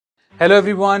Hello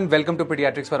everyone, welcome to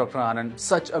Pediatrics by Dr. Anand.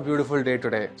 Such a beautiful day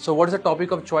today. So what is the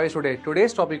topic of choice today?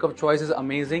 Today's topic of choice is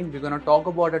amazing. We're going to talk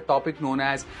about a topic known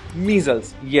as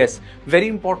measles. Yes, very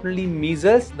importantly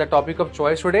measles, the topic of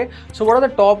choice today. So what are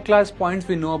the top class points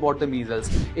we know about the measles?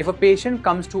 If a patient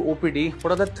comes to OPD,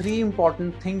 what are the three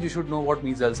important things you should know about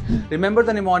measles? Remember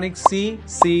the mnemonic C,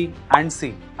 C and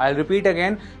C. I'll repeat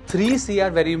again. 3 C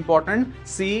are very important.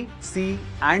 C, C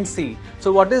and C.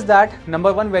 So what is that?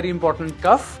 Number one, very important,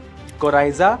 cough,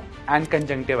 Coryza and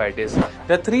conjunctivitis.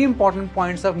 The three important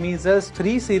points of measles,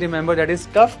 3C, remember, that is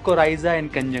cough, coryza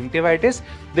and conjunctivitis.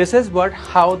 This is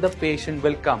how the patient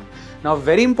will come. Now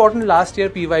very important, last year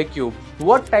PYQ.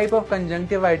 What type of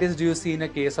conjunctivitis do you see in a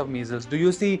case of measles? Do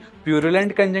you see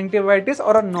purulent conjunctivitis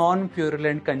or a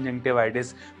non-purulent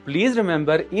conjunctivitis? Please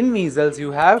remember, in measles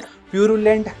you have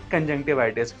purulent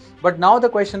conjunctivitis. But now the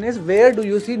question is, where do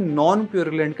you see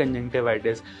non-purulent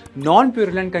conjunctivitis?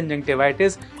 Non-purulent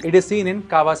conjunctivitis, it is seen in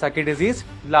Kawasaki disease,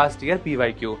 last year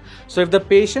PYQ. So if the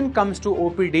patient comes to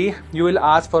OPD, you will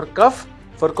ask for cough,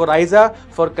 for coryza,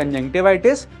 for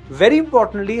conjunctivitis. Very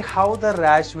importantly, how the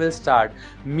rash will start.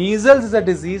 Measles is a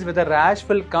disease where the rash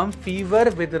will come, fever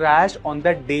with rash on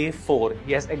the day 4.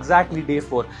 Yes, exactly day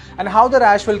 4. And how the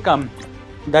rash will come?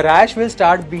 The rash will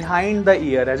start behind the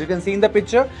ear. As you can see in the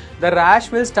picture, the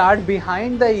rash will start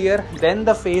behind the ear, then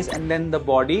the face and then the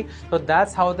body. So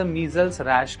that's how the measles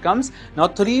rash comes. Now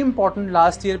three important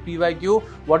last year PYQ.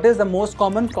 What is the most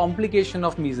common complication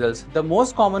of measles? The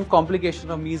most common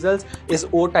complication of measles is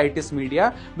otitis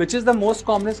media, which is the most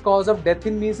commonest cause of death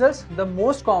in measles. The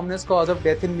most commonest cause of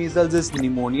death in measles is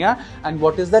pneumonia. And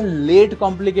what is the late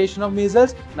complication of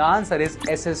measles? The answer is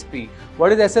SSP.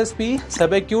 What is SSP?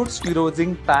 Subacute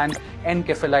sclerosing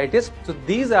panencephalitis. So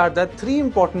these are the three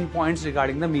important points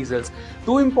regarding the measles.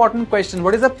 Two important questions.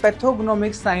 What is the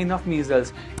pathognomic sign of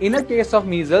measles? In a case of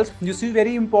measles, you see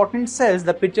very important cells.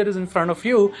 The picture is in front of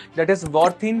you. That is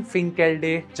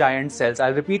Warthin-Finkelday giant cells.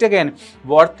 I'll repeat again.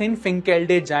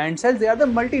 Warthin-Finkelday giant cells. They are the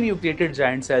multinucleated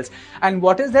giant cells. And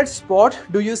what is that spot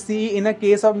do you see in a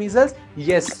case of measles?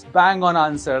 Yes, bang on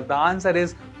answer. The answer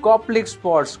is Koplik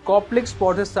spots. Koplik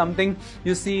spots is something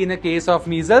you see in a case of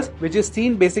measles, which is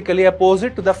seen basically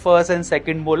opposite to the first and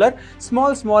second molar,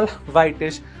 small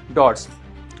whitish dots.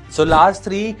 So last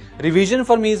three, revision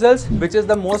for measles. Which is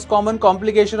the most common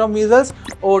complication of measles?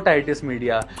 Otitis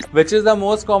media. Which is the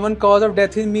most common cause of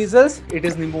death in measles? It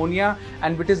is pneumonia.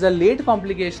 And which is the late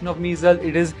complication of measles?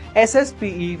 It is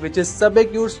SSPE, which is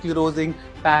subacute sclerosing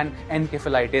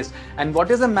panencephalitis. And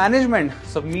what is the management?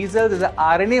 So measles is an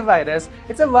RNA virus.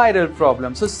 It's a viral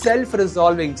problem. So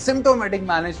self-resolving symptomatic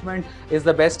management is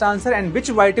the best answer. And which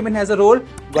vitamin has a role?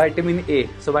 Vitamin A.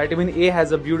 So vitamin A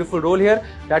has a beautiful role here.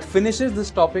 That finishes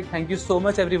this topic. Thank you so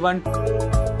much, everyone.